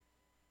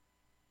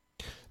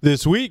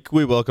This week,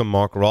 we welcome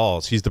Mark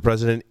Rawls. He's the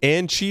president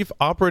and chief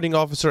operating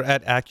officer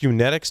at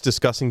Acunetics,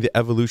 discussing the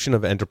evolution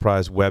of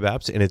enterprise web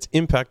apps and its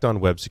impact on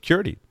web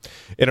security.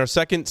 In our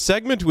second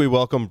segment, we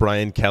welcome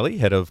Brian Kelly,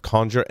 head of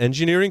Conjur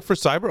Engineering for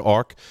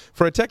CyberArk,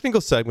 for a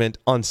technical segment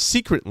on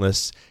secret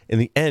lists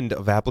and the end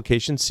of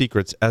application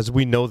secrets as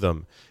we know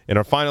them. In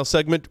our final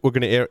segment, we're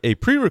going to air a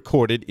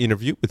pre-recorded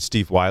interview with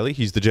Steve Wiley.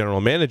 He's the general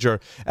manager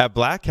at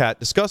Black Hat,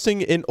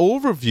 discussing an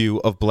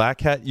overview of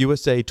Black Hat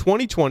USA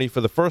 2020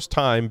 for the first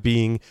time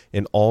being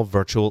an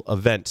all-virtual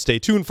event. Stay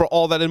tuned for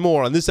all that and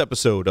more on this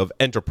episode of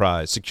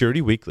Enterprise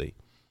Security Weekly.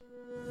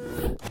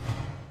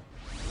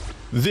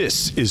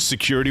 This is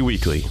Security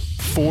Weekly,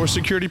 for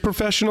security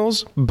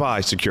professionals,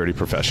 by security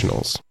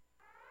professionals.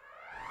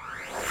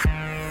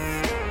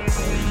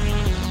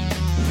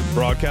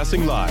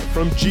 Broadcasting live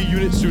from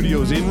G-Unit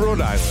Studios in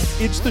Rhode Island,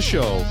 it's the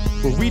show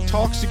where we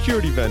talk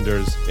security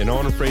vendors and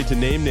aren't afraid to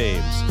name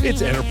names.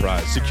 It's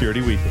Enterprise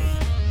Security Weekly.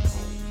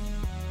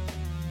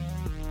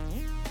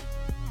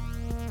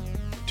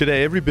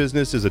 Today, every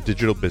business is a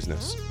digital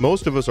business.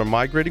 Most of us are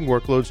migrating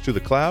workloads to the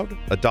cloud,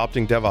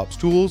 adopting DevOps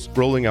tools,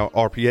 rolling out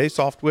RPA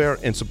software,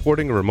 and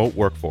supporting a remote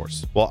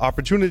workforce. While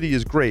opportunity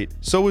is great,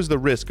 so is the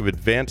risk of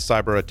advanced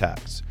cyber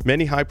attacks.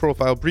 Many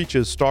high-profile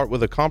breaches start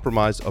with a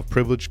compromise of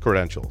privileged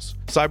credentials.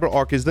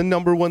 CyberArk is the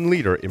 #1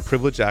 leader in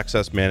privileged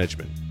access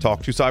management.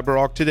 Talk to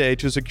CyberArk today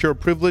to secure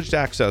privileged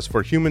access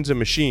for humans and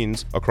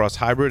machines across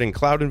hybrid and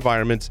cloud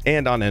environments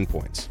and on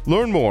endpoints.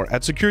 Learn more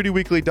at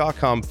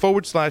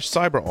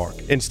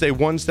securityweekly.com/CyberArk and stay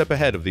one step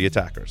ahead of the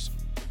attackers.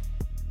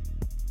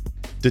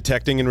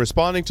 Detecting and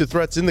responding to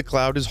threats in the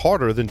cloud is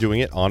harder than doing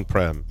it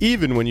on-prem.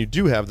 Even when you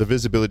do have the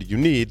visibility you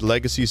need,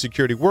 legacy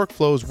security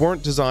workflows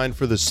weren't designed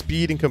for the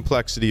speed and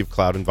complexity of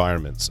cloud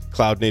environments.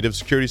 Cloud-native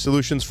security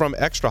solutions from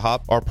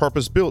ExtraHop are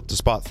purpose-built to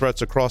spot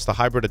threats across the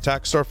hybrid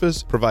attack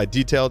surface, provide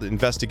detailed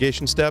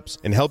investigation steps,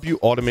 and help you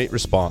automate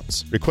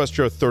response. Request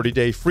your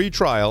 30-day free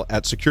trial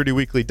at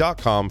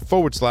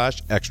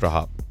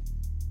securityweekly.com/ExtraHop.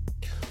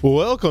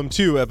 Welcome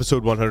to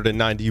episode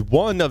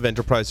 191 of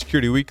Enterprise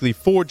Security Weekly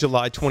for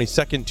July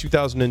 22nd,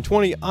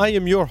 2020. I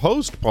am your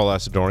host, Paul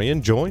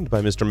Asadorian, joined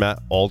by Mr. Matt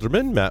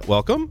Alderman. Matt,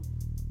 welcome.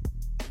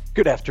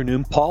 Good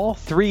afternoon, Paul.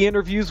 3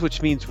 interviews,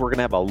 which means we're going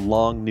to have a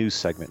long news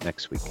segment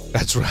next week.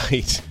 That's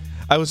right.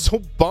 I was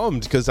so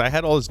bummed because I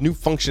had all this new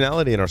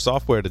functionality in our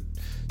software to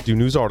do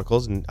news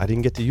articles, and I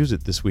didn't get to use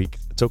it this week.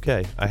 It's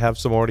okay. I have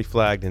some already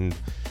flagged and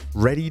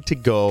ready to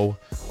go.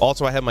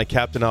 Also, I have my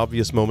Captain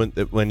Obvious moment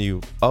that when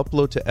you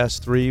upload to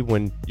S3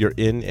 when you're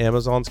in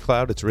Amazon's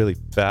cloud, it's really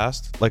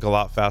fast, like a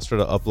lot faster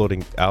to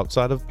uploading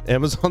outside of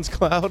Amazon's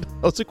cloud.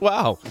 I was like,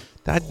 wow,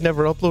 I'd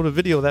never upload a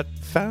video that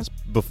fast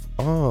before.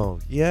 Oh,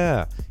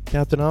 yeah,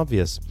 Captain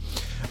Obvious.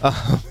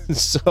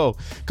 So,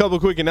 a couple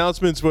of quick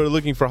announcements. We're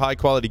looking for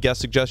high-quality guest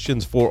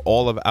suggestions for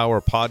all of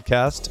our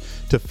podcasts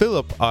to fill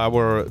up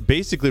our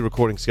basically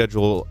recording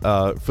schedule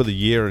for the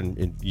year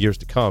and years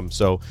to come.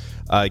 So,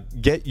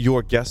 get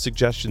your guest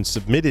suggestions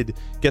submitted,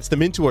 gets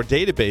them into our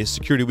database,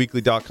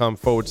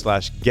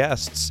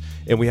 securityweekly.com/guests,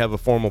 and we have a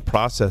formal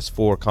process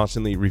for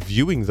constantly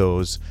reviewing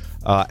those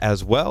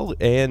as well.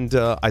 And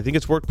I think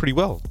it's worked pretty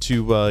well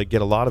to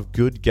get a lot of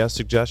good guest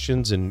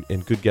suggestions and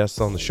good guests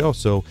on the show.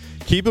 So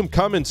keep them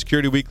coming,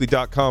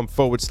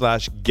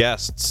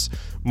 securityweekly.com/guests.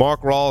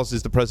 Mark Rawls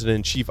is the president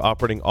and chief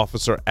operating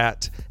officer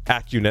at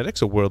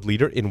Acunetics, a world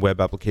leader in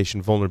web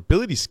application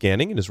vulnerability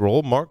scanning. In his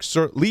role, Mark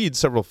leads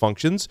several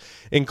functions,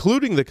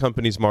 including the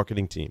company's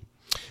marketing team.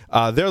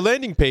 Their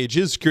landing page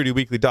is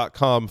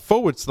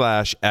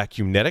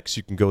securityweekly.com/Acunetics.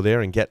 You can go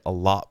there and get a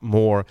lot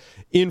more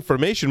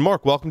information.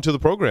 Mark, welcome to the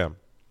program.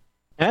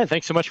 Yeah,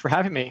 thanks so much for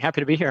having me. Happy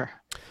to be here.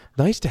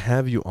 Nice to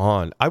have you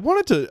on. I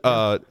wanted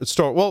to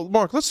start. Well,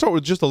 Mark, let's start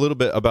with just a little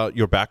bit about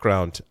your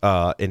background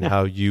and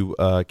how you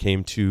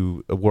came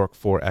to work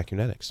for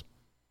Acunetics.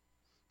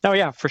 Oh,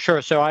 yeah, for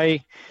sure. So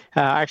I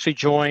actually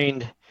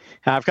joined.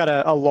 I've got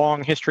a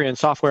long history in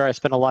software. I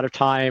spent a lot of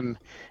time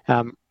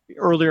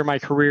earlier in my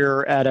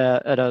career at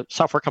a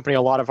software company.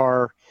 A lot of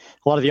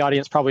the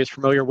audience probably is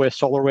familiar with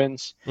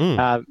SolarWinds,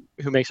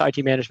 who makes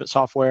IT management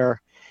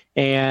software,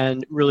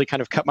 and really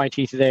kind of cut my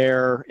teeth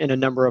there in a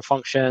number of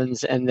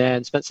functions, and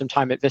then spent some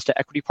time at Vista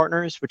Equity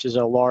Partners, which is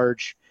a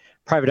large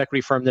private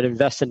equity firm that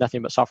invests in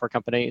nothing but software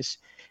companies,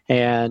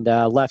 and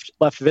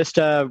left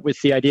Vista with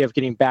the idea of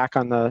getting back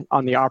on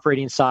the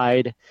operating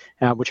side,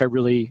 which I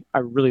really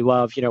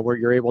love. Where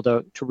you're able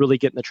to really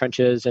get in the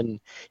trenches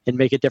and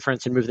make a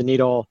difference and move the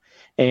needle.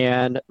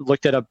 And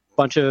looked at a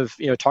bunch of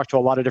talked to a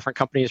lot of different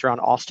companies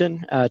around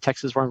Austin,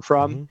 Texas, where I'm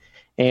from,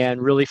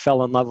 and really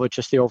fell in love with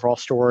just the overall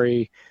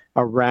story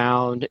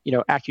around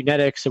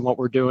Acunetics and what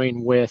we're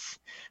doing with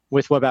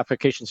web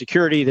application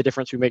security, the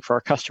difference we make for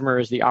our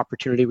customers, the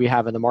opportunity we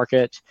have in the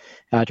market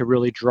to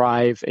really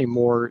drive a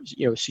more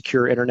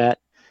secure internet.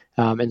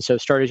 And so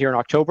started here in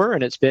October,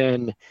 and it's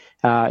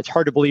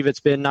hard to believe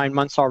it's been 9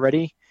 months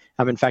already.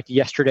 In fact,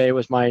 yesterday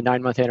was my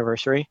 9-month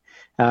anniversary.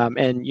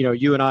 And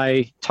you and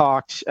I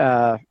talked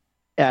at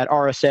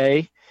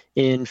RSA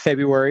in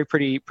February,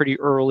 pretty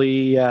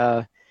early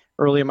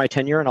early in my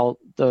tenure, and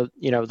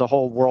the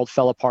whole world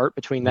fell apart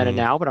between then and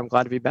now. But I'm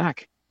glad to be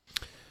back.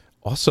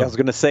 Awesome. I was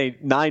going to say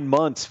 9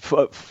 months,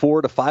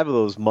 4 to 5 of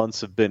those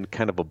months have been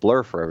kind of a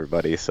blur for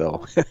everybody.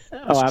 So,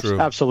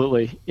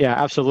 absolutely, yeah,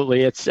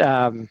 absolutely. It's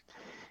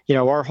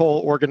our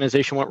whole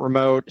organization went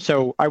remote,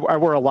 so I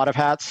wear a lot of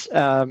hats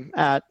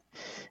at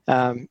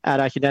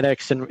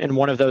Acunetics, and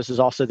one of those is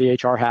also the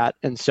HR hat.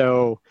 And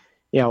so,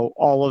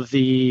 all of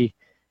the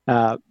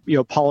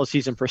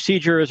policies and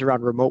procedures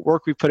around remote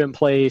work we put in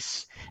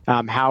place,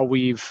 how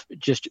we've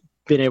just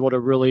been able to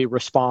really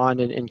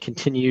respond and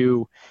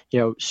continue,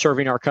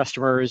 serving our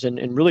customers,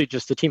 and really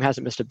just the team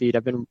hasn't missed a beat.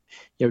 I've been,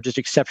 just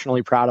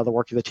exceptionally proud of the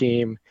work of the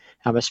team,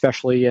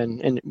 especially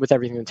and with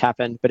everything that's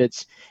happened. But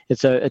it's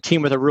a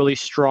team with a really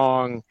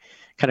strong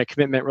kind of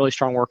commitment, really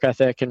strong work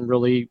ethic, and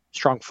really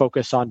strong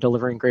focus on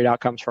delivering great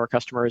outcomes for our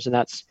customers. And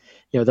that's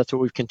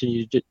what we've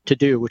continued to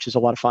do, which is a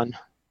lot of fun.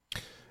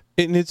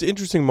 And it's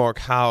interesting, Mark,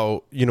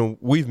 how,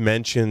 we've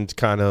mentioned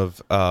kind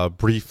of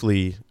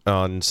briefly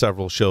on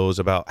several shows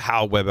about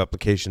how web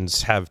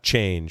applications have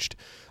changed.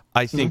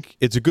 I think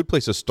it's a good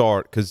place to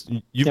start because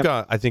you've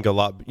got, I think, a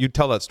lot. You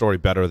tell that story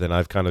better than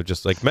I've kind of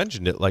just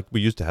mentioned it. Like,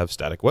 we used to have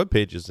static web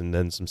pages and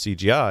then some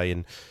CGI,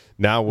 and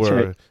now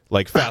we're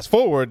fast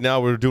forward.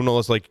 Now we're doing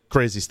all this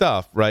crazy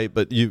stuff, right?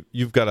 But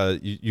you've got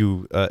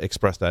to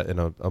express that in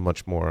a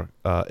much more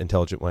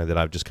intelligent way that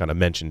I've just kind of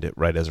mentioned it,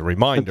 right, as a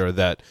reminder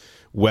that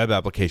web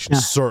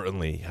applications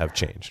certainly have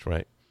changed,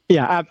 right?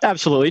 Yeah,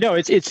 absolutely. No,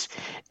 it's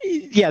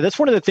that's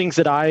one of the things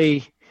that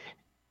I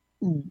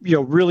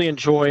really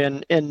enjoy,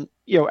 and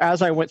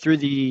as I went through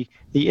the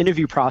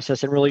interview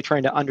process and really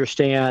trying to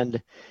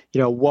understand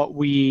what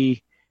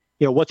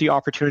the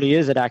opportunity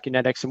is at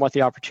Acunetics and what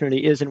the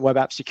opportunity is in web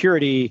app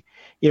security,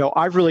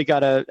 I've really got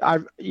to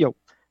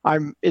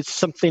it's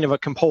something of a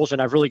compulsion.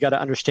 I've really got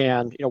to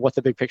understand what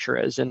the big picture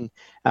is, and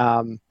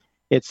and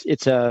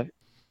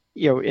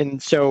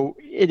so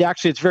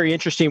it's very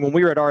interesting. When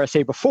we were at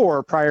RSA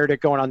before, prior to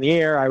going on the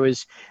air, I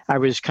was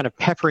kind of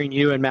peppering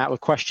you and Matt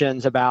with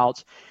questions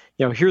about,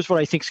 here's what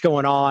I think's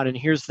going on, and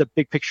here's the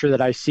big picture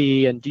that I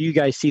see, and do you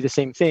guys see the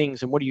same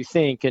things, and what do you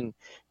think? And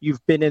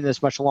you've been in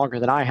this much longer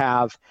than I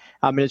have,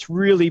 and it's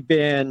really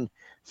been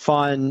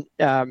fun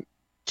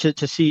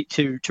to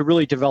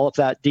really develop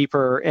that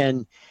deeper,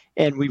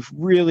 and we've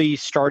really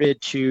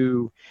started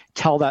to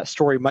tell that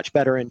story much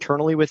better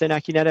internally within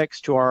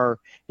Acunetics to our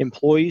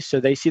employees, so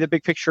they see the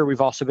big picture.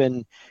 We've also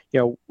been,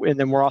 and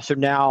then we're also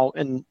now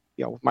in,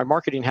 with my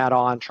marketing hat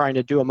on, trying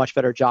to do a much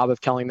better job of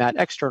telling that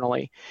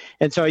externally.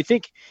 And so I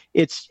think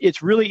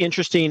it's really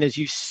interesting as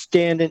you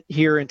stand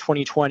here in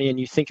 2020 and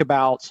you think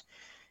about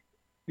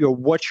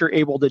what you're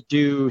able to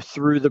do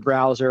through the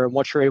browser and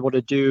what you're able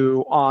to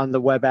do on the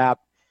web app,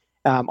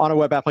 on a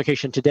web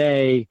application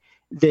today,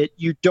 that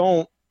you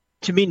don't.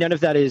 To me, none of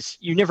that is,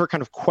 you never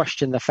kind of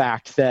question the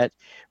fact that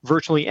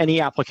virtually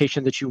any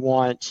application that you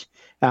want,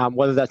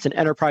 whether that's an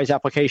enterprise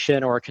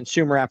application or a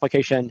consumer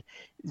application,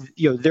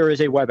 there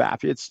is a web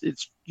app. It's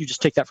you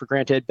just take that for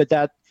granted, but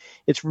that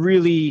it's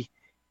really,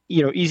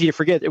 easy to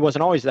forget. It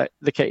wasn't always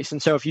the case.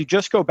 And so if you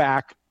just go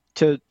back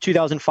to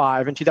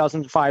 2005, and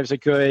 2005 is a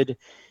good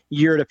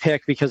year to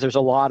pick because there's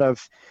a lot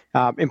of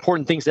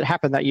important things that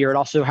happened that year. It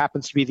also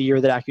happens to be the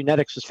year that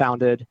Acunetics was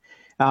founded.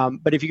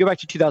 But if you go back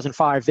to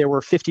 2005, there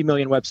were 50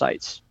 million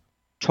websites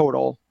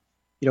total,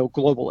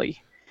 globally.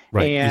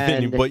 Right.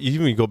 And but you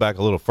even go back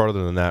a little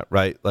further than that,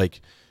 right?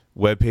 Like,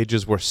 web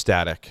pages were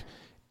static.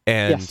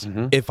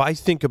 And if I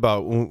think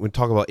about, we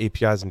talk about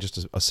APIs in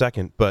just a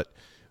second, but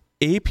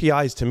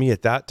APIs to me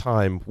at that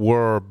time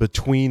were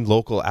between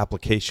local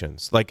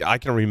applications. Like, I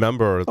can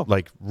remember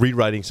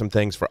rewriting some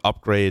things for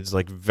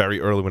upgrades very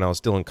early when I was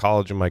still in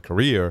college in my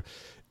career,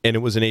 and it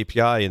was an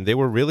API, and they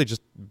were really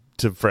just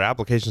for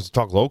applications to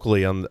talk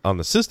locally on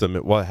the system.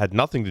 It had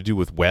nothing to do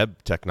with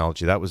web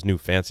technology. That was new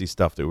fancy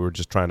stuff that we were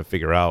just trying to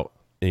figure out,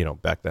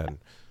 back then.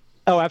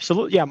 Oh,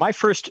 absolutely. Yeah, my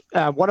first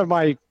one of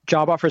my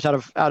job offers out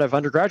of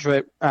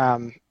undergraduate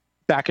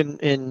back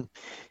in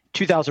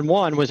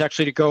 2001 was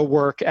actually to go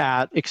work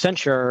at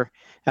Accenture,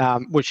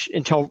 which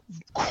until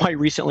quite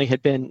recently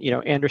had been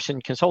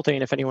Andersen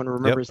Consulting, if anyone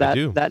remembers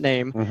that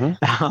name.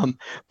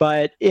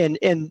 But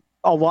in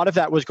a lot of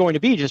that was going to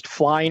be just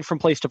flying from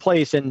place to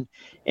place and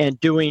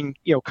doing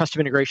custom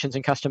integrations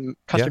and custom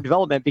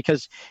development,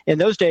 because in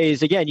those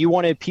days, again, you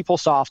wanted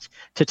PeopleSoft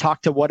to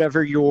talk to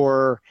whatever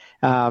your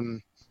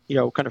kind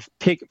of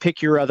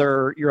pick your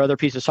other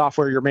piece of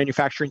software, your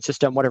manufacturing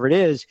system, whatever it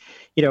is.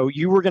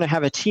 You were going to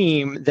have a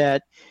team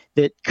that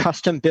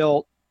custom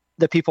built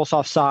the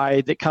PeopleSoft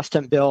side, that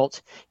custom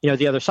built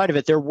the other side of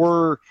it. There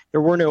were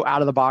no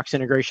out of the box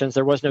integrations.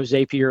 There was no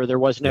Zapier. There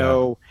was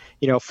no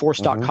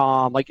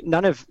Force.com. Like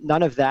none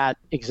of that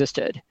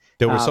existed.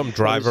 There was some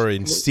driver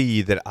in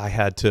C that I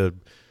had to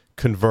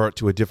convert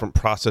to a different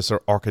processor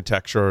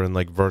architecture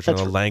and version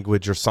of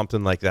language or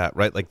something like that,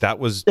 right? Like that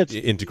was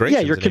integration.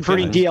 Yeah, you're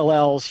converting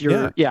DLLs.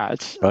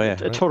 It's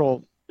a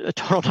total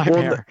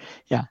nightmare.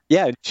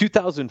 In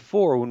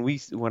 2004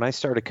 when I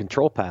started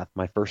ControlPath,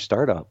 my first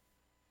startup,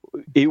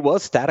 It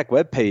was static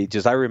web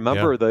pages. I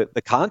remember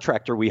the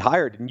contractor we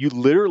hired, and you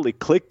literally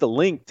click the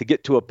link to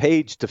get to a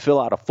page to fill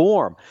out a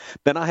form.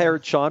 Then I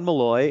hired Sean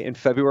Malloy in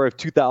February of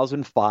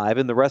 2005,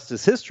 and the rest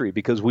is history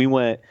because we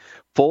went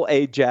full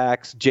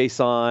Ajax,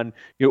 JSON,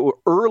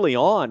 early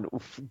on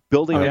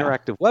building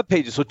interactive web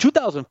pages. So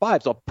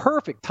 2005 is a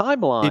perfect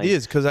timeline. It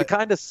is, because to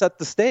kind of set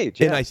the stage.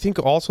 And I think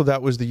also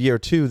that was the year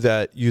too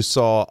that you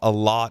saw a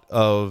lot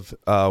of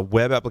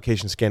web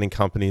application scanning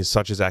companies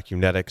such as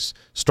Acunetics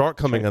start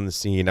coming on the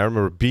scene. I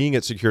remember being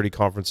at security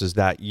conferences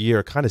that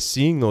year, kind of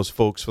seeing those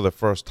folks for the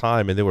first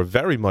time, and they were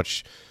very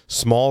much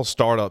small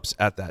startups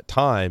at that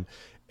time.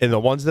 And the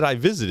ones that I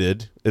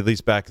visited, at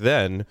least back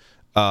then,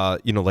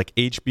 like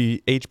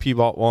HP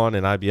bought one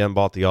and IBM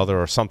bought the other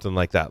or something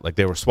like that. Like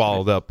they were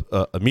swallowed up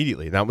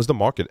immediately. And that was the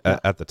market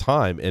at the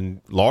time.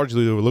 And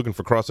largely they were looking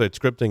for cross-site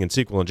scripting and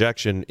SQL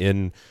injection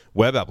in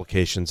web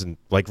applications. And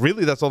like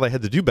really that's all they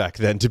had to do back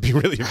then to be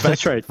really effective.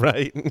 That's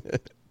right.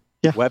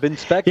 Yeah. Web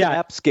inspect and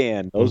app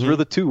scan. Those were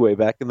the two way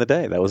back in the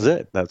day. That was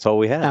it. That's all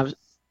we had.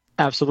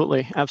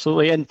 Absolutely.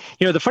 And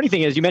the funny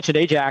thing is, you mentioned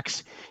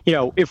Ajax.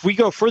 If we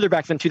go further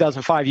back than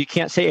 2005, you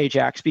can't say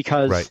Ajax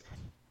because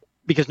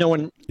no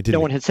one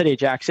had said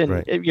Ajax.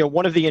 And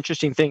one of the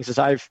interesting things as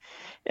I've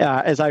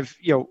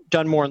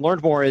done more and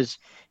learned more is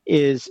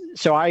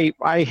so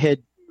I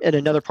had in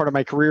another part of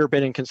my career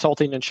been in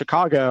consulting in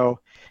Chicago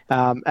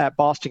at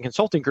Boston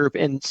Consulting Group,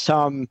 and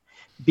some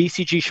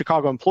BCG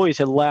Chicago employees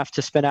had left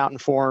to spin out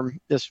and form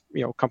this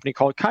company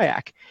called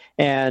Kayak.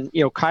 And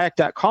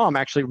kayak.com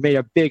actually made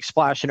a big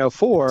splash in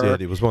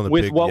 2004 it was one of the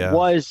with big, what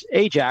was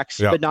Ajax,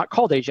 but not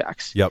called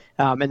Ajax.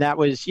 And that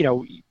was,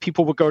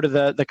 people would go to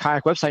the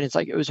Kayak website, and it's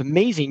like, it was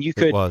amazing. You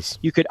could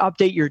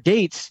update your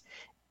dates,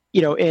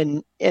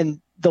 and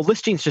the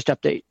listings just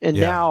update. And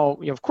now,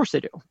 of course they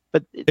do.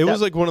 But it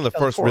was like one of the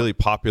first really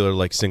popular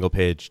like single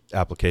page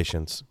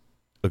applications.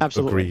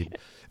 Absolutely. Agreed.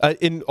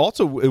 And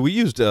also, we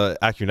used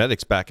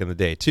Acunetics back in the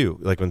day, too.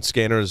 Like when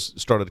scanners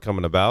started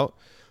coming about,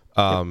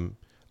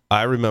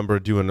 I remember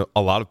doing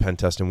a lot of pen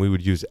testing. We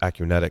would use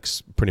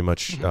Acunetics pretty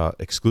much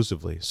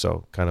exclusively.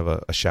 So kind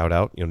of a shout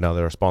out. Now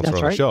they're a sponsor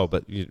on the show.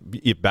 But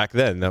back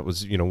then, that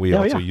was, we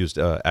also used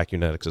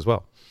Acunetics as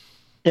well.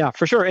 Yeah,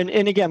 for sure.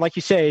 And again, like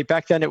you say,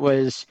 back then it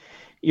was,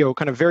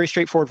 kind of very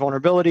straightforward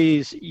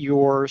vulnerabilities.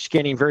 You're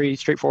scanning very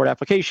straightforward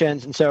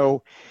applications. And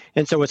so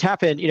what's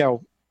happened,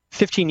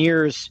 15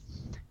 years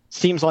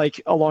seems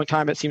like a long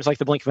time. It seems like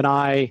the blink of an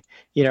eye,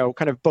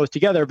 kind of both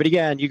together. But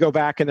again, you go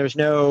back and there's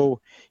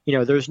no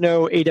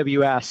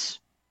AWS,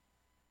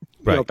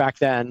 back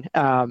then.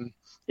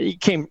 It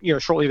came,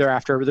 shortly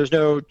thereafter, but there's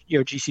no,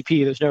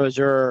 GCP, there's no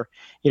Azure,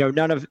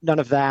 none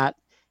of that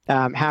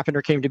happened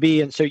or came to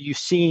be. And so you've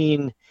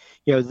seen,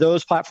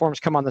 those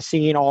platforms come on the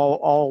scene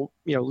all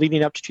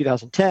leading up to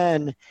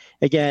 2010.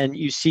 Again,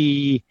 you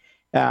see,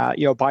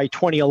 by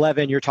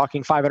 2011, you're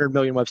talking 500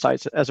 million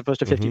websites as opposed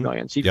to 50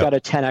 million. So you've got a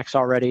 10x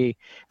already.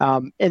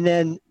 And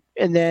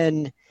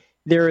then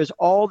there is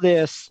all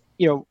this,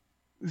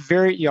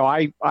 very,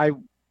 I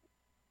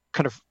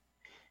kind of,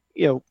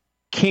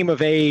 came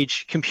of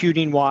age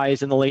computing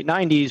wise in the late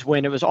 90s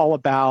when it was all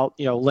about,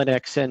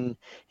 Linux and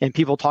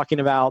people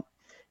talking about,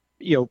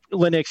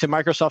 Linux and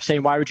Microsoft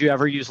saying, why would you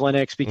ever use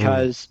Linux?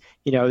 Because,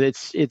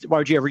 it's why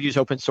would you ever use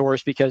open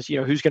source? Because,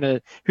 who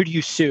do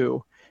you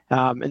sue?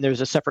 And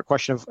there's a separate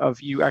question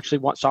of you actually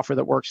want software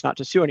that works, not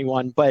to sue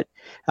anyone, but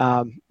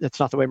that's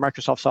not the way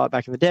Microsoft saw it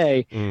back in the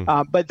day.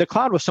 But the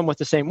cloud was somewhat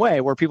the same way,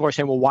 where people are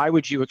saying, well, why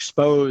would you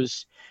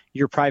expose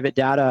your private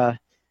data,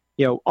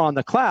 on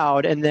the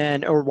cloud? And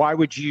then, or why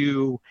would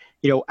you,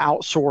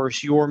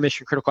 outsource your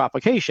mission critical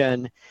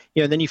application?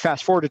 And then you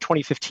fast forward to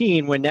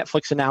 2015 when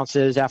Netflix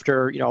announces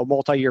after, a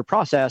multi-year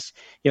process,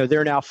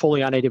 they're now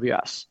fully on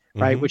AWS,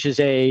 right? Which is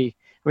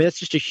that's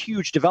just a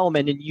huge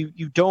development. And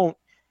you don't,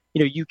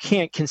 you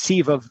can't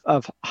conceive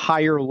of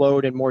higher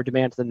load and more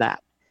demand than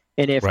that.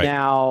 And if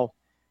now,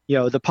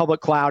 the public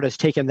cloud has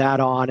taken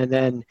that on, and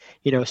then,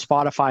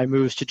 Spotify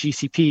moves to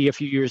GCP a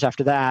few years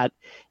after that,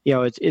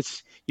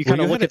 it's you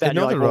kind of look at that.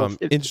 Another and you're like,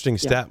 interesting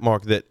stat,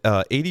 Mark, that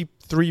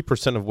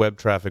 83% of web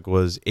traffic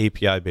was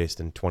API based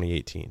in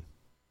 2018.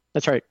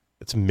 That's right.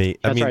 It's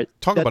amazing.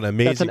 Talk about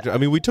amazing.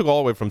 We took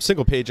all the way from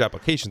single page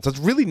applications. That's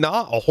really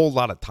not a whole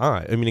lot of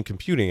time. In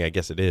computing, I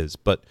guess it is,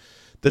 but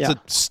that's a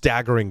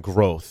staggering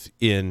growth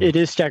in. It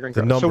is staggering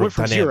growth. Number so we're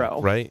from dynamic,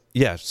 zero, right?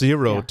 Yeah,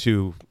 zero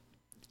to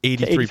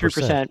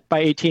 83% by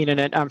 18,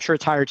 and I'm sure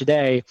it's higher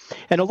today.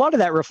 And a lot of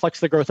that reflects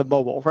the growth of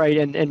mobile, right?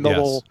 And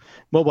mobile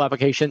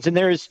applications. And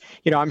there's,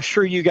 I'm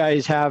sure you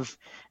guys have,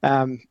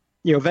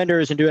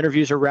 vendors and do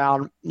interviews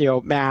around,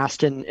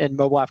 MAST and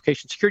mobile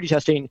application security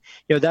testing.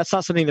 That's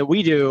not something that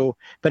we do,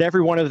 but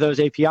every one of those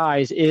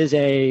APIs is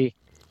every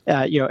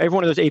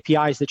one of those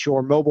APIs that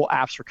your mobile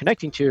apps are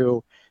connecting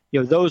to,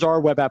 those are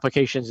web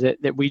applications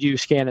that we do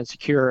scan and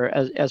secure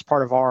as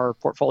part of our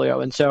portfolio.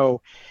 And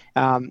so,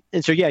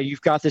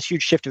 you've got this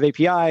huge shift of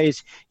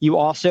APIs. You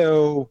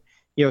also,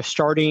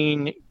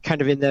 starting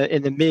kind of in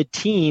the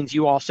mid-teens,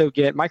 you also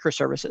get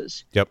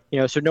microservices. Yep.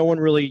 So no one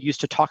really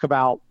used to talk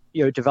about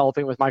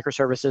developing with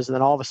microservices, and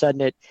then all of a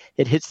sudden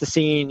it hits the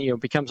scene,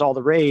 becomes all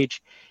the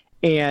rage.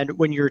 And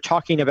when you're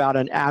talking about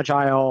an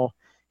agile,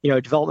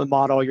 development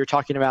model, you're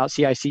talking about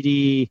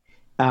CI/CD,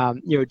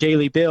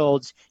 daily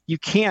builds. You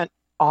can't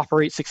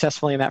operate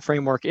successfully in that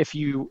framework if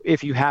you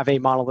have a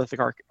monolithic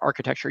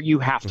architecture. You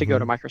have to go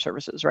to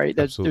microservices, right?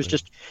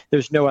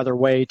 There's no other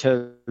way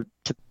to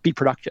be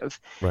productive.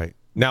 Right.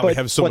 Now we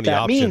have so many options.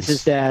 What that means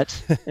is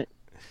that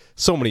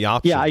so many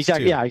options. Yeah,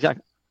 exactly. Yeah,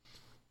 exactly.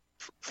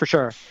 For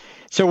sure.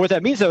 So what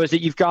that means, though, is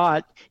that you've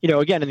got,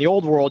 again, in the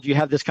old world, you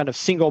have this kind of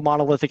single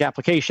monolithic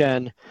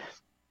application.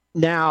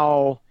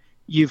 Now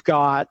you've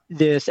got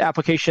this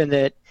application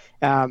that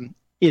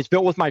is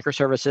built with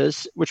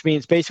microservices, which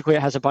means basically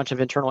it has a bunch of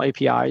internal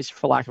APIs,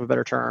 for lack of a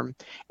better term.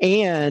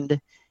 And,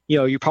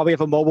 you probably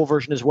have a mobile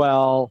version as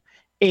well,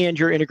 and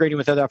you're integrating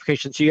with other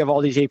applications. So you have all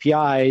these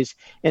APIs.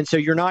 And so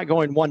you're not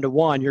going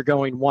one-to-one, you're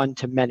going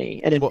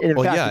one-to-many. And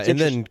in fact, and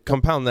then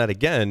compound that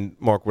again,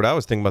 Mark, what I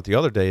was thinking about the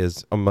other day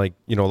is, I'm like,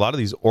 a lot of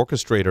these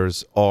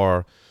orchestrators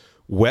are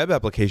web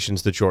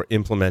applications that you're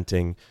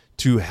implementing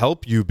to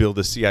help you build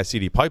a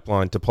CI/CD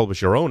pipeline to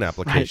publish your own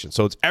application. Right.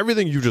 So it's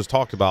everything you just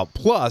talked about.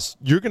 Plus,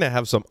 you're going to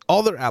have some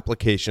other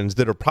applications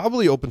that are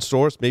probably open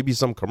source, maybe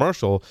some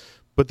commercial,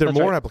 but there are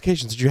more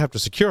applications that you have to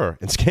secure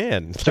and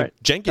scan. That's right.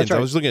 Jenkins, That's right.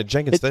 I was looking at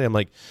Jenkins today. I'm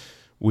like,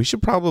 we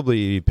should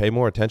probably pay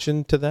more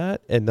attention to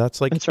that. And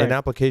that's like an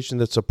application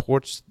that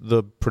supports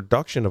the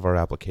production of our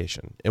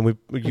application. And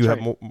you have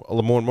more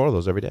and more of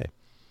those every day.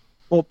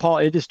 Well, Paul,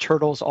 it is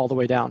turtles all the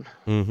way down.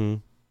 Mm-hmm.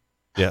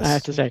 Yes. I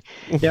have to say,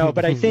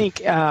 but I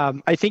think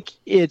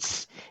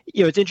it's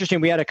it's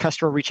interesting. We had a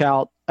customer reach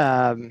out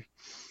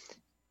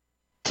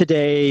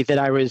today that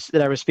I was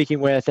speaking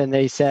with, and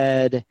they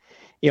said,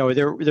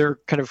 they're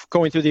kind of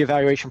going through the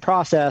evaluation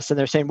process, and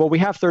they're saying, well, we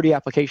have 30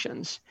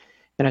 applications,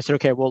 and I said,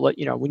 okay, well,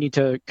 we need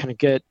to kind of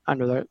get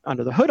under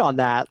the hood on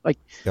that. Like,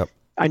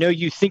 I know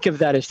you think of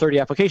that as 30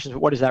 applications,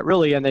 but what is that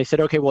really? And they said,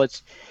 okay, well,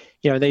 it's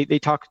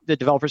the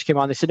developers came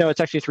on, they said, no, it's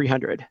actually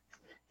 300.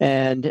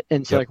 And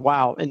so like,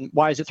 wow. And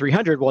why is it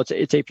 300? Well,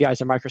 it's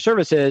APIs and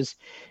microservices.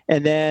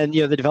 And then,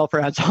 the developer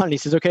adds on and he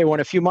says, okay, well,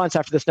 in a few months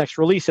after this next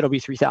release, it'll be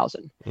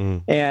 3,000.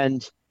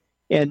 And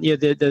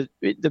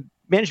the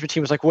management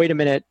team was like, wait a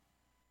minute,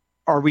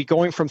 are we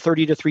going from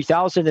 30 to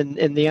 3,000?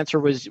 And the answer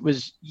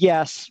was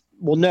yes.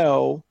 Well,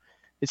 no,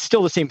 it's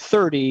still the same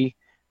 30,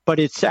 but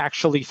it's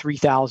actually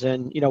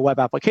 3,000, web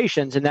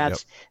applications. And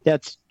that's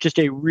just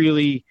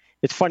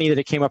it's funny that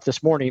it came up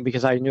this morning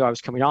because I knew I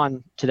was coming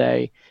on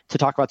today to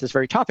talk about this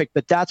very topic,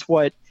 but that's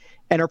what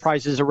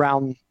enterprises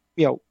around,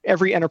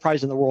 every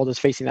enterprise in the world is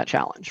facing that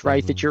challenge,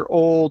 right? That your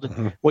old,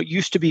 what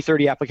used to be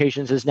 30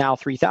 applications is now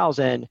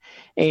 3,000.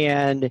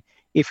 And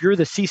if you're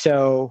the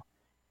CISO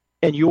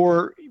and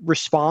you're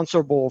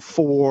responsible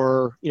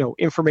for,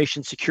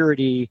 information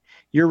security,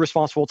 you're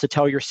responsible to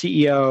tell your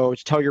CEO,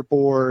 to tell your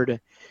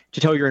board, to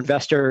tell your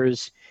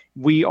investors,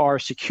 we are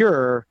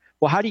secure.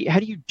 Well, how do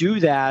you do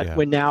that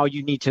when now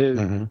you need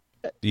to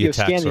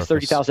scan these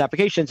 30,000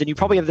 applications, and you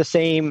probably have the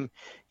same,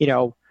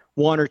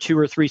 one or two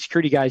or three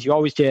security guys you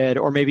always did,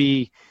 or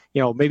maybe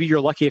you're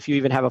lucky if you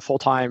even have a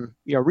full-time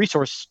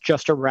resource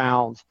just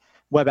around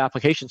web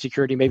application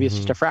security. Maybe it's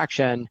just a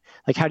fraction.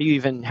 Like, how do you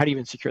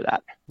even secure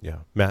that? Yeah,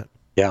 Matt.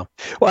 Yeah.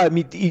 Well, I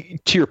mean,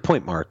 to your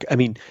point, Mark. I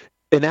mean,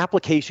 an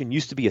application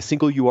used to be a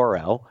single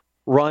URL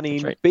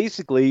running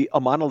basically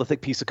a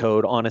monolithic piece of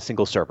code on a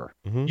single server,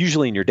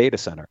 usually in your data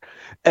center.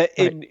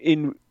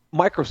 In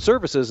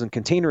microservices and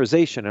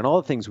containerization and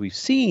all the things we've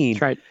seen,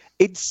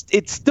 it's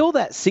still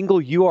that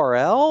single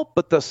URL,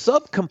 but the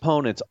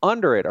subcomponents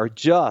under it are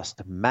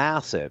just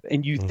massive.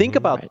 And you think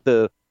about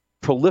the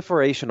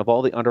proliferation of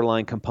all the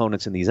underlying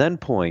components in these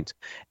endpoints,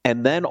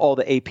 and then all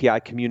the API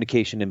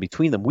communication in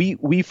between them.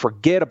 We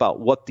forget about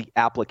what the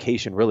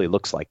application really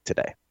looks like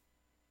today.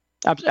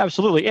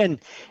 Absolutely. And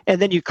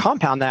then you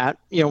compound that,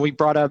 we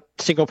brought up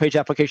single page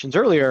applications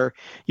earlier.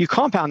 You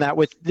compound that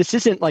with, this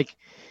isn't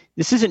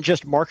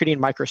just marketing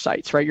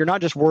microsites, right? You're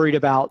not just worried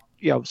about,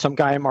 some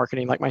guy in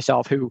marketing like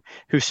myself who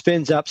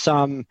spins up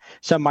some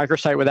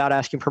microsite without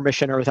asking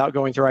permission or without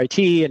going through IT,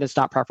 and it's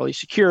not properly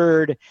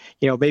secured.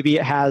 Maybe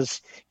it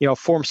has,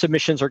 form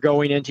submissions are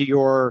going into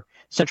your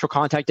central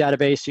contact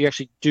database. So you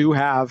actually do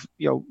have,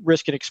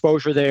 risk and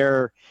exposure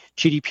there,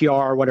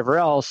 GDPR, whatever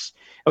else.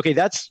 Okay,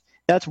 that's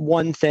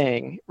one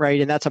thing,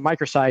 right? And that's a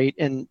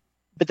microsite,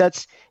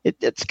 but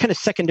it's kind of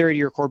secondary to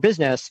your core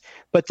business.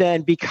 But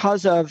then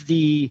because of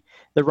the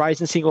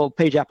rise in single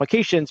page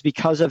applications,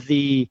 because of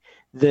the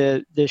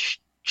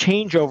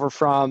changeover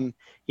from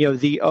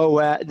the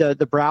OS,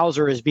 the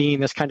browser as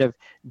being this kind of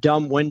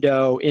dumb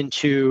window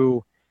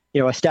into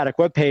a static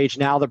web page,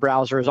 now the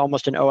browser is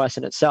almost an OS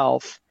in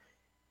itself.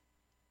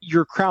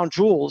 Your crown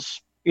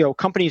jewels,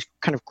 companies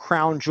kind of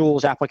crown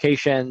jewels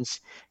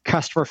applications,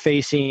 customer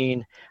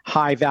facing,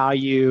 high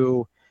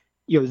value,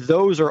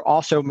 those are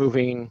also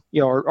moving,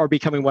 are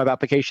becoming web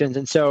applications.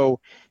 And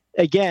so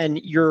again,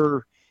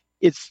 your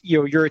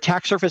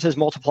attack surface is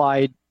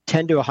multiplied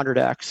 10 to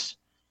 100x.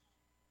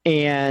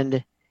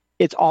 And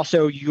it's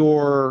also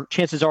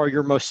chances are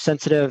your most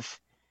sensitive,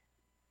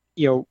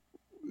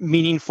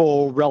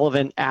 meaningful,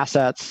 relevant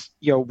assets,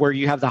 where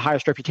you have the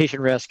highest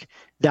reputation risk,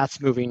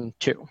 that's moving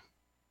too.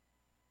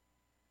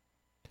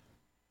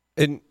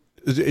 And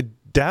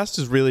DAST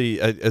is really,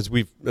 as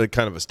we've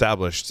kind of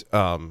established,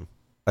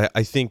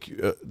 I think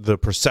the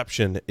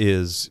perception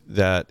is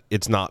that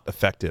it's not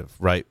effective,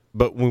 right?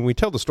 But when we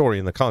tell the story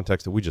in the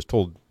context that we just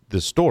told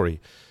this story,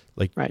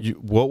 like,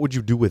 what would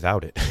you do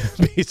without it?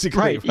 Basically,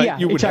 right? Yeah,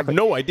 you would exactly. have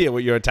no idea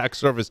what your attack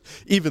surface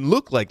even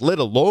looked like, let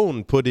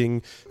alone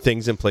putting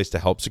things in place to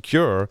help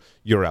secure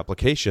your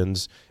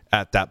applications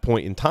at that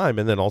point in time,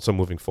 and then also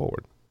moving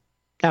forward.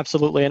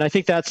 Absolutely, and I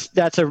think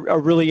that's a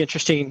really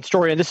interesting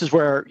story, and this is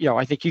where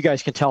I think you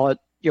guys can tell it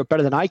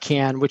better than I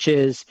can, which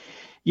is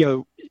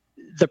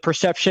the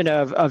perception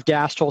of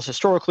DAST tools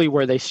historically,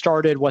 where they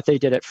started, what they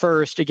did at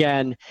first.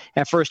 Again,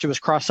 at first it was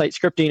cross-site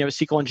scripting, it was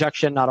SQL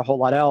injection, not a whole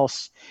lot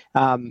else.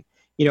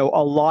 A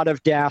lot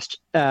of DAST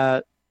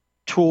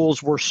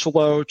tools were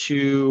slow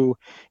to,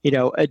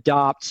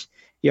 adopt,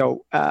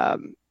 have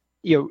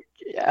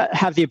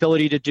the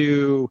ability to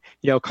do,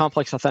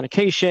 complex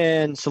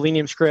authentication,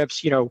 Selenium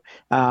scripts, to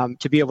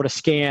be able to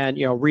scan,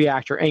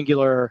 React or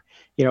Angular,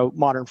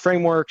 modern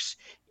frameworks.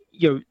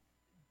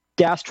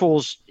 DAST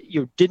tools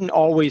didn't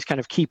always kind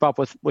of keep up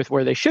with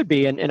where they should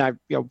be, and I'm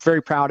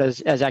very proud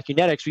as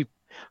Acunetics, we've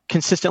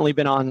consistently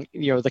been on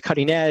the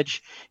cutting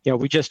edge.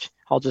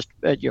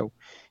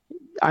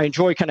 I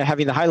enjoy kind of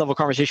having the high level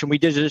conversation. We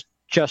did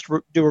just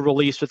do a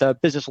release with a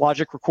business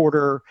logic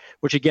recorder,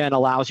 which again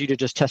allows you to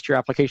just test your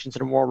applications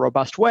in a more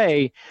robust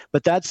way.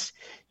 But that's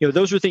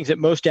those are things that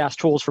most DAST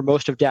tools for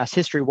most of DAST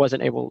history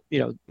wasn't able to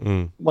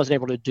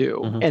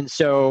do. Mm-hmm. And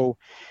so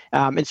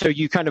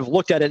you kind of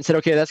looked at it and said,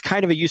 okay, that's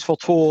kind of a useful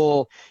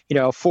tool,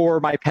 for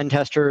my pen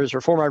testers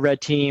or for my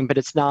red team, but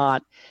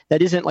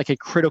that isn't like a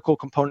critical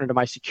component of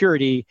my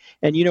security.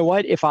 And you know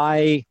what? If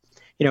I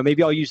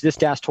maybe I'll use this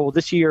DAST tool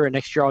this year, and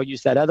next year I'll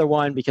use that other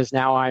one, because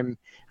now I'm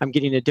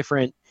getting a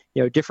different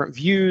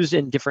views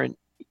and different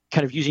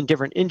kind of using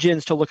different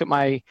engines to look at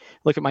my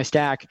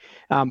stack.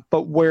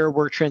 But where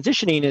we're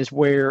transitioning is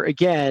where,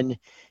 again,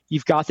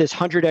 you've got this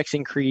 100x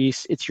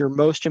increase. It's your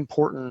most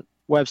important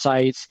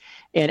websites,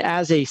 and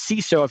as a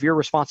CISO, if your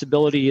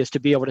responsibility is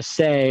to be able to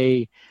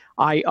say,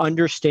 I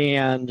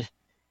understand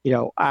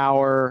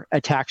our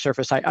attack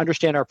surface, I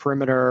understand our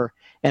perimeter,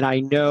 and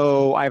I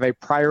know I have a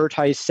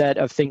prioritized set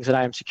of things that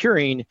I am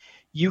securing,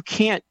 you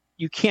can't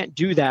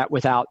do that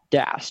without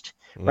DAST,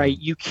 right?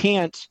 You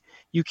can't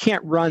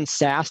run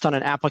SAST on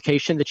an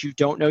application that you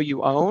don't know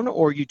you own,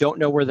 or you don't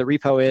know where the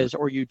repo is,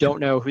 or you don't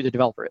know who the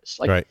developer is.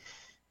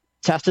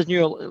 SAST is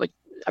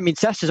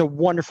SAST is a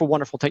wonderful,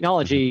 wonderful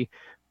technology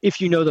if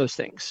you know those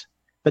things,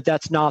 but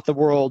that's not the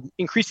world.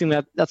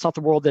 Increasingly, that's not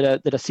the world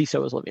that a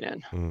CISO is living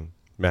in.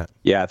 Matt.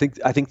 Yeah,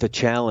 I think the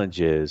challenge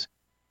is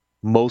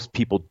most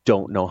people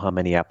don't know how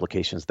many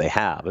applications they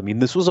have. I mean,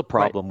 this was a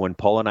problem when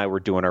Paul and I were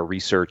doing our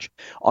research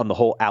on the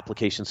whole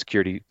application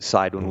security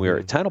side when we were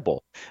at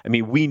Tenable. I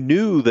mean, we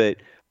knew that,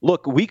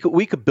 look, we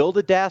could build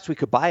a DAST, we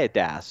could buy a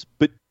DAST,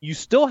 but you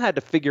still had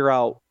to figure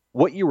out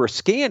what you were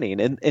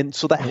scanning. And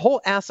so that whole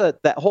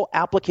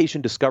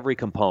application discovery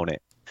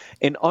component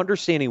and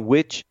understanding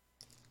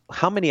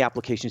how many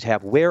applications you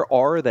have, where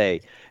are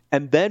they,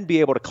 and then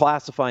be able to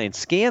classify and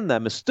scan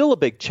them is still a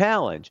big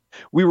challenge.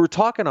 We were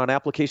talking on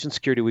Application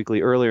Security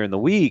Weekly earlier in the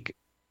week.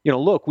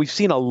 Look, we've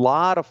seen a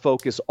lot of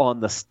focus on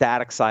the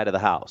static side of the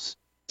house,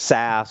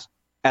 SAST,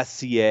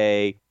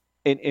 SCA,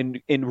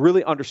 and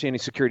really understanding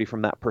security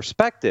from that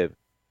perspective.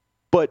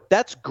 But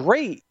that's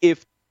great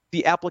if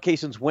the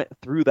applications went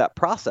through that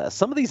process.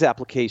 Some of these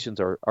applications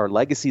are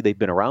legacy. They've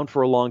been around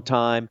for a long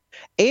time.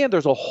 And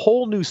there's a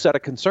whole new set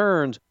of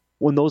concerns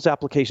when those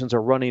applications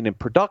are running in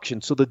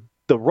production. So the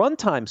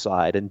runtime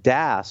side and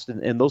DAST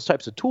and those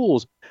types of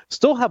tools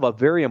still have a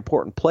very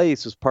important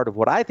place as part of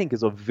what I think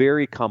is a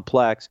very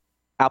complex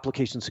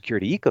application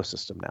security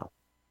ecosystem now.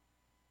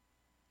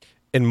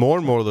 And more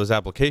of those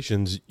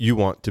applications you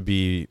want to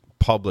be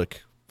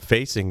public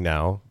facing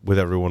now, with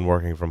everyone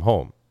working from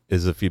home,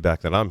 is the feedback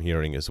that I'm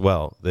hearing as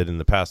well, that in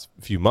the past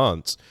few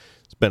months,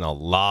 it's been a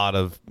lot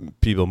of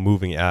people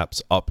moving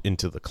apps up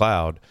into the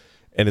cloud.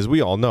 And as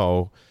we all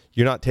know,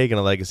 you're not taking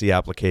a legacy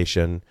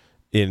application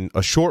in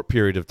a short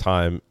period of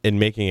time and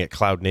making it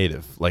cloud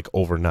native like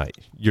overnight.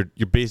 You're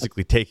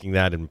basically taking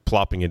that and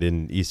plopping it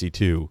in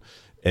EC2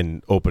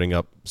 and opening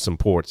up some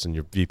ports in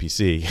your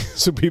VPC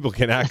so people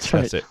can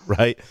access it,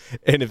 right?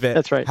 And if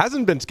it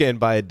hasn't been scanned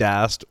by a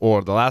DAST,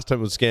 or the last time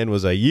it was scanned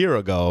was a year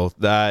ago,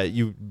 that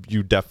you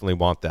definitely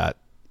want that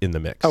in the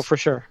mix. Oh, for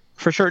sure.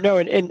 No,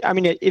 and I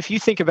mean, if you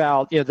think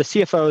about the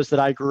CFOs that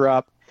I grew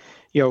up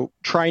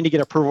trying to get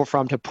approval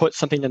from to put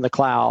something in the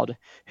cloud,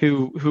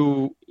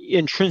 who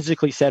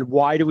intrinsically said,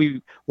 why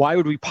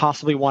would we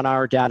possibly want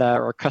our data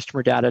or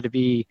customer data to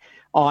be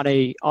on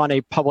a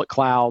public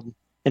cloud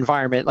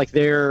environment? Like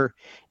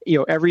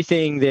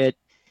everything that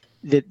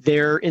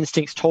their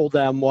instincts told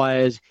them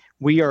was,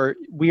 we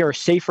are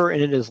safer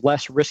and it is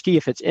less risky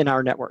if it's in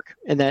our network,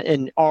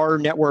 and our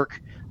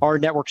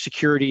network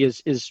security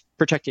is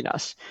protecting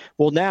us.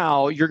 Well,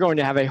 now you're going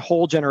to have a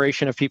whole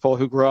generation of people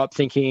who grow up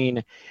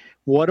thinking,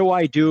 what do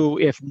I do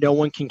if no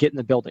one can get in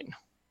the building?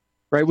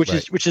 Right, which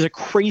is a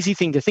crazy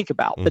thing to think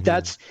about, but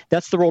that's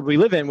the world we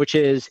live in. Which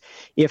is,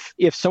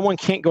 if someone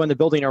can't go in the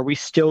building, are we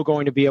still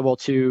going to be able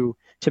to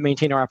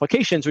maintain our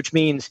applications? Which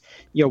means,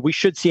 we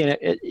should see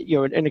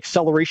an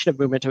acceleration of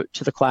movement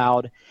to the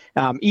cloud,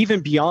 even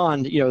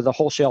beyond the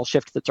wholesale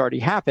shift that's already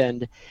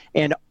happened,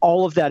 and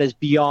all of that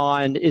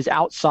is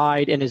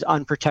outside and is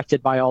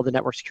unprotected by all the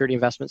network security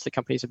investments that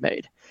companies have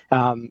made,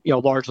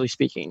 largely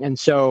speaking. And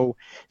so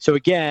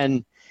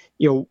again,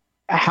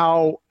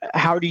 how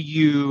do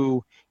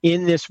you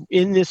in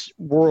this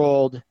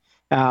world,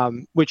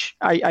 which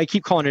I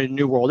keep calling it a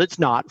new world. It's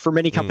not. For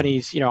many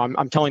companies,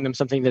 I'm telling them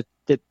something that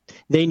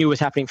they knew was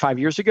happening 5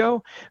 years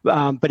ago,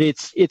 but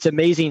it's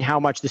amazing how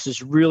much this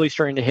is really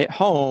starting to hit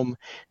home,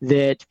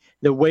 that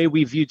the way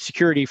we viewed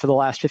security for the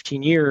last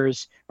 15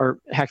 years, or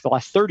heck, the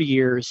last 30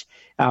 years,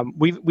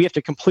 we have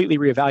to completely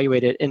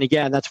reevaluate it. And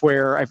again, that's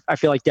where I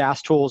feel like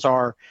DAS tools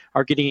are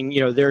getting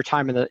their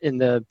time in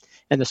the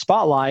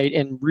spotlight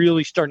and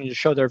really starting to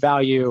show their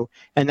value.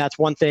 And that's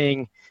one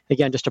thing.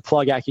 Again, just to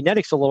plug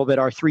Acunetics a little bit,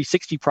 our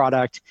 360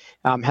 product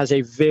has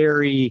a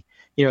very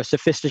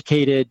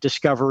sophisticated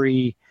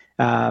discovery,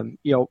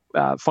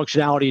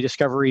 functionality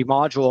discovery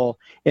module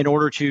in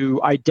order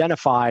to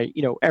identify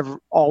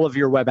all of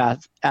your web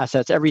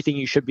assets, everything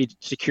you should be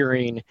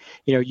securing.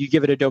 You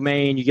give it a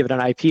domain, you give it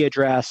an IP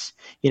address,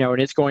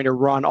 and it's going to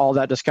run all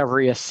that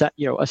discovery,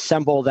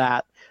 assemble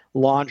that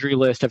laundry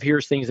list of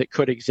here's things that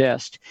could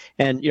exist.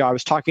 And I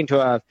was talking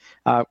to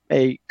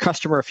a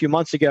customer a few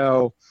months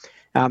ago,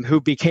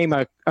 who became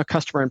a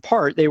customer in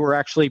part. They were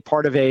actually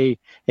part of a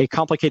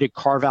complicated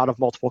carve out of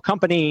multiple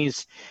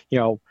companies.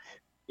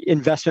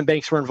 Investment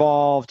banks were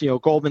involved,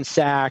 Goldman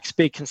Sachs,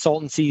 big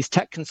consultancies,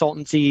 tech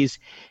consultancies.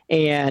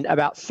 And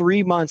about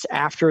 3 months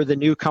after the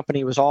new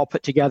company was all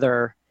put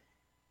together,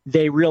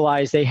 they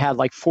realized they had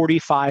like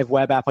 45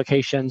 web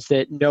applications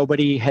that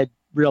nobody had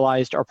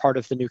realized are part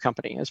of the new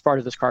company as part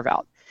of this carve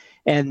out.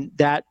 And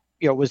that,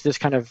 was this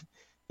kind of,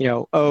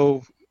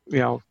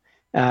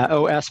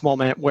 OS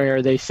moment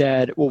where they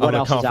said, well, what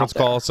else is out there? On a conference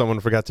call, someone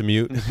forgot to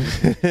mute.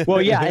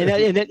 Well, yeah.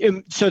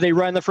 And so they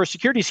run the first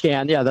security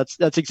scan. Yeah, that's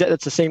the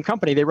same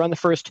company. They run the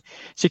first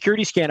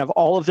security scan of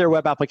all of their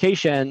web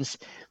applications.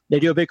 They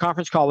do a big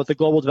conference call with the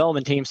global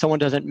development team. Someone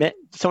doesn't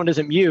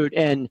mute.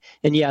 And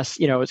yes,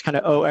 it's kind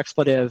of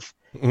expletive.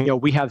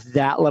 We have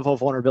that level of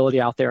vulnerability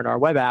out there in our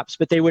web apps,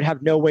 but they would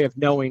have no way of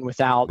knowing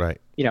without,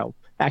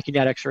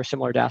 Acunetics or a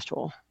similar DAS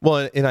tool.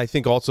 Well, and I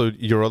think also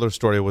your other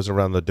story was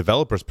around the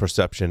developer's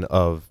perception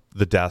of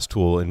the DAS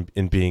tool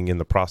in being in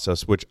the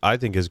process, which I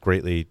think has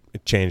greatly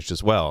changed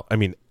as well. I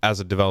mean, as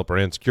a developer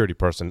and security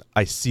person,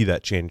 I see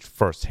that change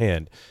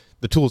firsthand.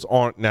 The tools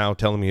aren't now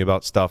telling me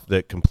about stuff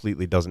that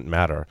completely doesn't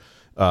matter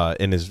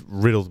and is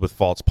riddled with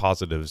false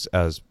positives,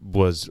 as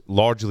was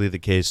largely the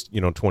case,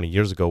 20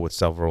 years ago with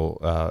several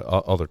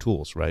other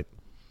tools, right?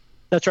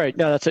 That's right.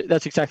 No,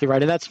 that's exactly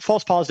right. And that's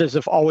false positives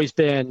have always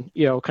been,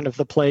 kind of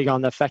the plague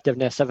on the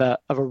effectiveness of a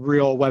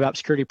real web app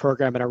security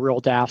program and a real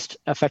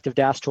effective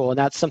DAS tool. And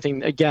that's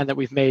something, again, that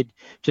we've made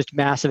just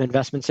massive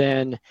investments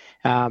in,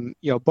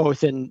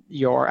 both in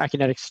your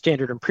Acunetics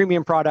standard and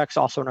premium products,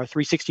 also in our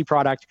 360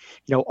 product.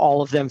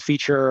 All of them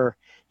feature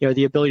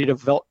the ability to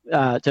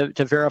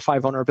verify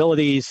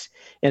vulnerabilities,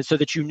 and so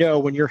that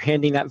when you're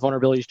handing that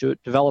vulnerabilities to a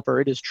developer,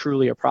 it is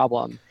truly a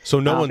problem. So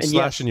no one's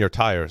slashing your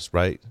tires,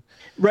 right?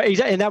 Right,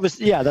 exactly. And that was,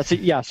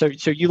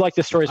 So you like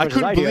this story as much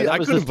as I do. I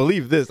couldn't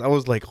believe this. I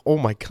was like, oh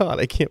my God,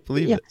 I can't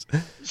believe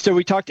this. So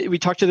we talked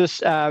to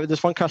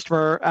this one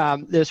customer.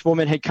 This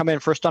woman had come in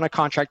first on a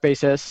contract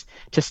basis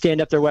to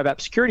stand up their web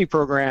app security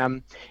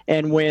program.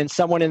 And when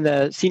someone in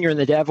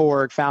the dev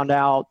org found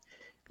out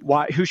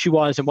who she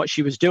was and what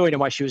she was doing and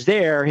why she was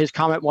there, his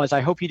comment was,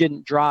 I hope you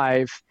didn't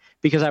drive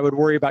because I would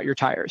worry about your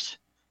tires.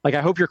 Like,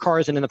 I hope your car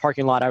isn't in the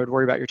parking lot. I would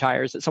worry about your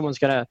tires, that someone's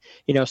going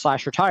to,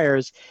 slash your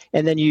tires.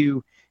 And then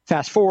you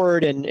fast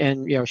forward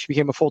and she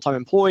became a full-time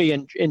employee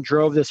and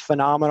drove this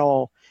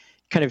phenomenal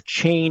kind of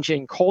change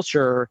in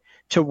culture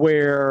to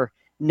where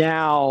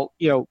now,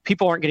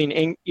 people aren't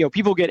getting,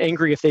 people get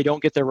angry if they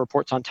don't get their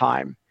reports on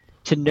time.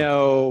 To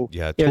know,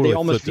 totally they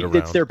almost,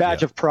 it's their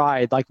badge of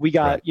pride. Like, we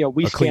got,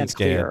 we stand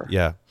clear.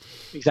 Yeah.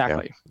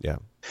 Exactly. Yeah.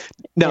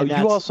 Now,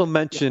 you also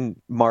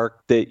mentioned,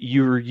 Mark, that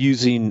you're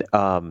using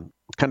kind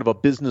of a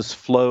business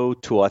flow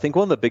tool. I think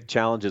one of the big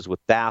challenges with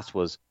DAS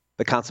was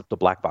the concept of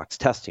black box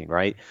testing,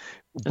 right?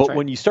 But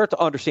when you start to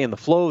understand the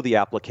flow of the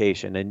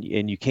application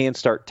and you can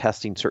start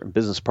testing certain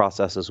business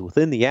processes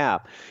within the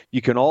app,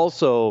 you can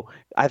also,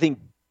 I think,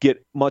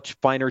 get much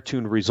finer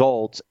tuned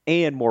results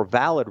and more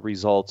valid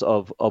results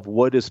of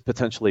what is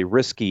potentially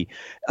risky.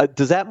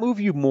 Does that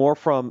move you more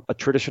from a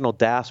traditional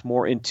DAS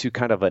more into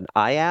kind of an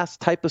IaaS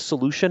type of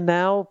solution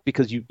now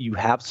because you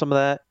have some of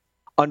that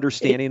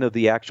understanding of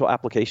the actual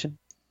application?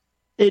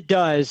 It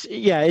does.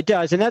 Yeah, it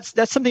does. And that's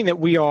something that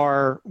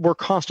we're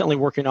constantly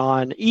working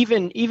on,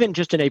 even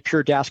just in a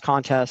pure DAS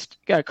context,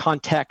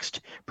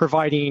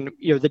 providing,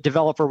 the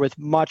developer with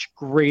much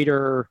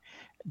greater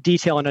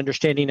detail and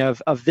understanding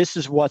of this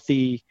is what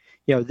the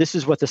this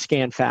is what the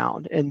scan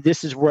found, and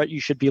this is what you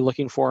should be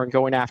looking for and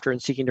going after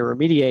and seeking to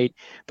remediate.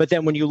 But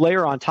then when you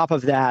layer on top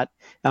of that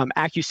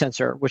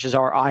AccuSensor, which is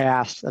our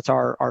IAST, that's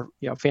our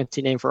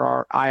fancy name for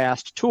our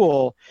IAST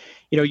tool,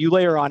 you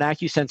layer on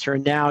AccuSensor,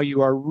 and now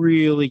you are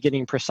really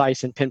getting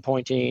precise and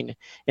pinpointing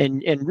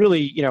and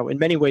really, in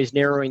many ways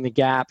narrowing the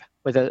gap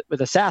with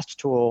a SAST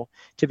tool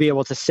to be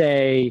able to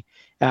say,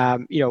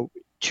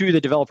 to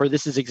the developer,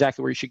 this is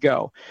exactly where you should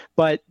go.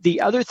 But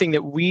the other thing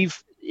that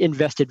we've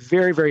invested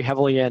very, very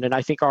heavily in, and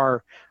I think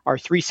our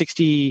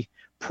 360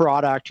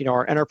 product,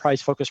 our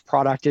enterprise-focused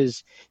product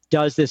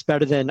does this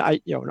better than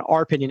in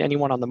our opinion,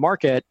 anyone on the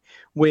market,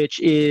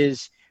 which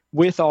is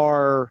with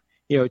our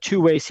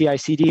two-way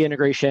CI/CD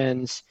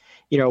integrations.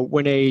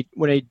 When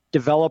a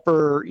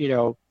developer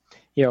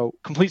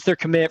completes their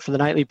commit for the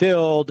nightly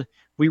build,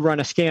 we run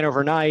a scan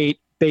overnight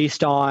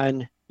based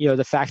on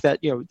the fact that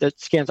that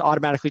scan's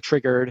automatically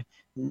triggered.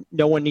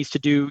 No one needs to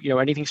do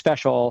anything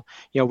special.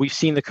 We've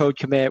seen the code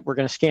commit. We're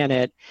going to scan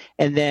it,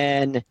 and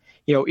then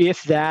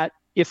if that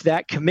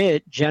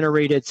commit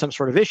generated some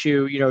sort of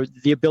issue,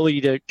 the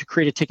ability to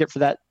create a ticket for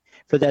that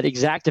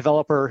exact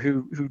developer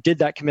who did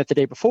that commit the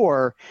day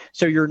before.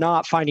 So you're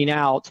not finding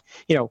out,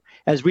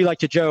 as we like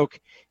to joke,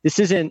 this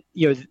isn't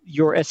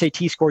your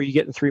SAT score you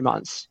get in 3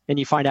 months and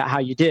you find out how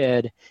you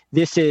did.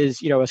 This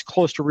is as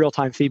close to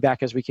real-time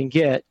feedback as we can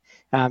get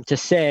to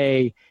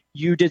say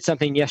you did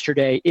something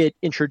yesterday. It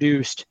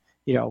introduced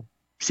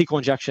SQL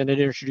injection. It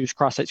introduced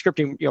cross-site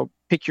scripting.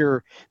 Pick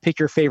your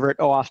favorite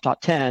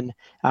OAuth.10.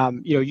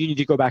 You need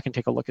to go back and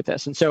take a look at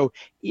this. And so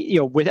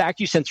with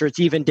AccuSensor, it's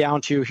even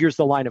down to here's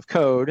the line of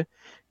code.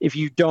 If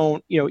you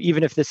don't,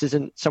 even if this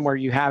isn't somewhere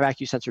you have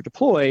AccuSensor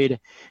deployed,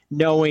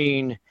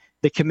 knowing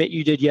the commit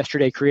you did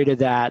yesterday created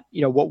that.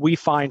 What we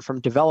find from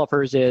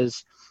developers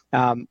is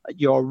a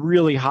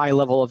really high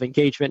level of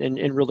engagement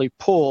and really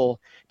pull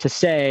to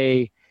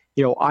say,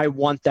 I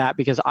want that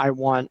because I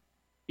want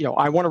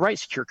to write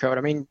secure code.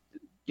 I mean,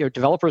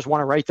 developers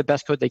want to write the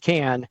best code they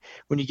can.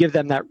 When you give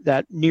them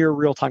that near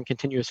real-time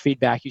continuous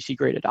feedback, you see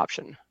great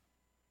adoption.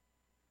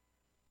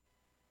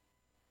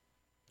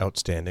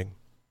 Outstanding.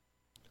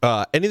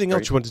 Anything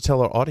else you want to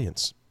tell our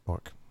audience,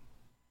 Mark?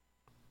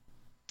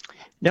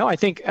 No, I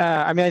think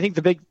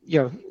the big,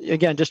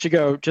 again, just to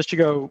go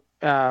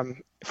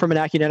from an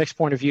Acunetics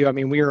point of view, I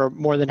mean, we are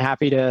more than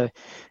happy to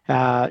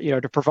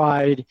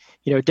provide,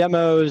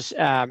 demos,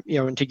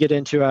 and to get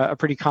into a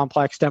pretty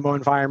complex demo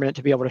environment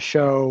to be able to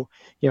show,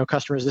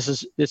 customers,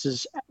 this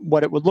is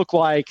what it would look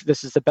like.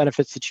 This is the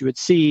benefits that you would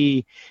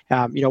see,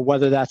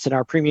 whether that's in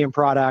our premium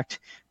product,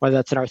 whether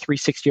that's in our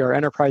 360 or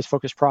enterprise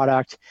focused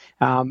product.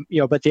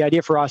 But the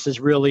idea for us is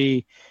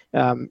really,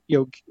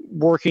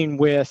 working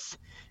with,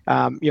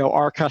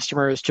 our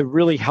customers to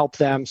really help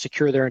them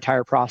secure their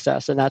entire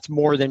process. And that's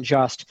more than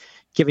just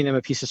giving them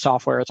a piece of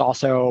software. It's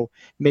also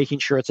making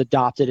sure it's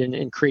adopted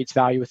and creates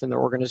value within their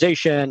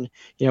organization.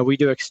 We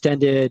do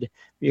extended,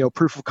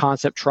 proof of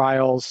concept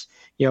trials,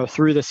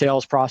 through the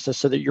sales process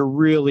so that you're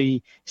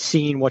really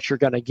seeing what you're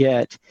going to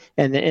get.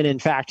 And in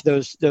fact,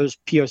 those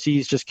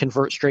POCs just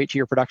convert straight to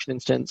your production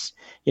instance.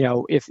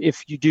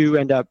 If you do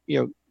end up,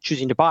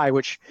 choosing to buy,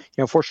 which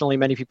fortunately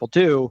many people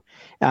do,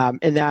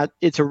 and that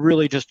it's a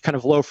really just kind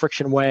of low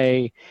friction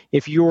way.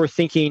 If you're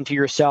thinking to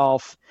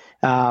yourself,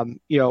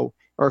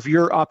 or if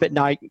you're up at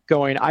night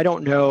going, I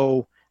don't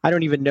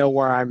even know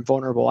where I'm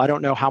vulnerable. I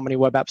don't know how many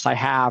web apps I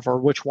have, or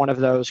which one of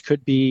those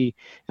could be,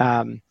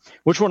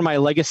 which one of my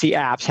legacy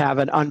apps have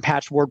an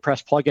unpatched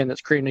WordPress plugin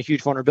that's creating a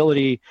huge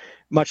vulnerability,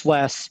 much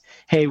less,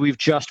 hey, we've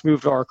just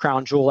moved our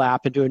crown jewel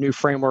app into a new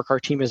framework our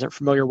team isn't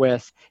familiar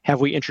with.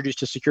 Have we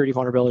introduced a security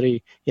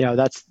vulnerability?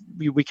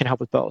 We can help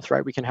with both,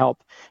 right? We can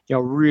help,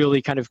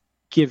 really kind of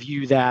give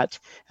you that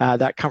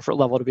comfort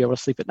level to be able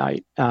to sleep at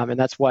night. And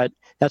that's what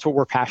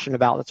we're passionate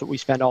about. That's what we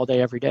spend all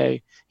day, every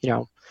day,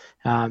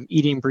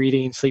 eating,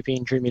 breathing,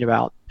 sleeping, dreaming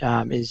about,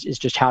 is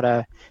just how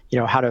to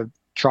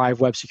drive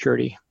web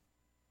security.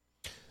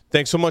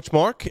 Thanks so much,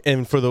 Mark.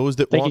 And for those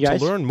that want to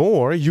learn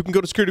more, you can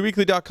go to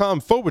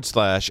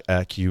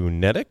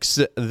securityweekly.com/Acunetics.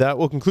 That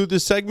will conclude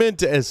this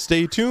segment.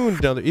 Stay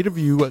tuned. Another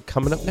interview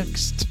coming up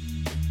next.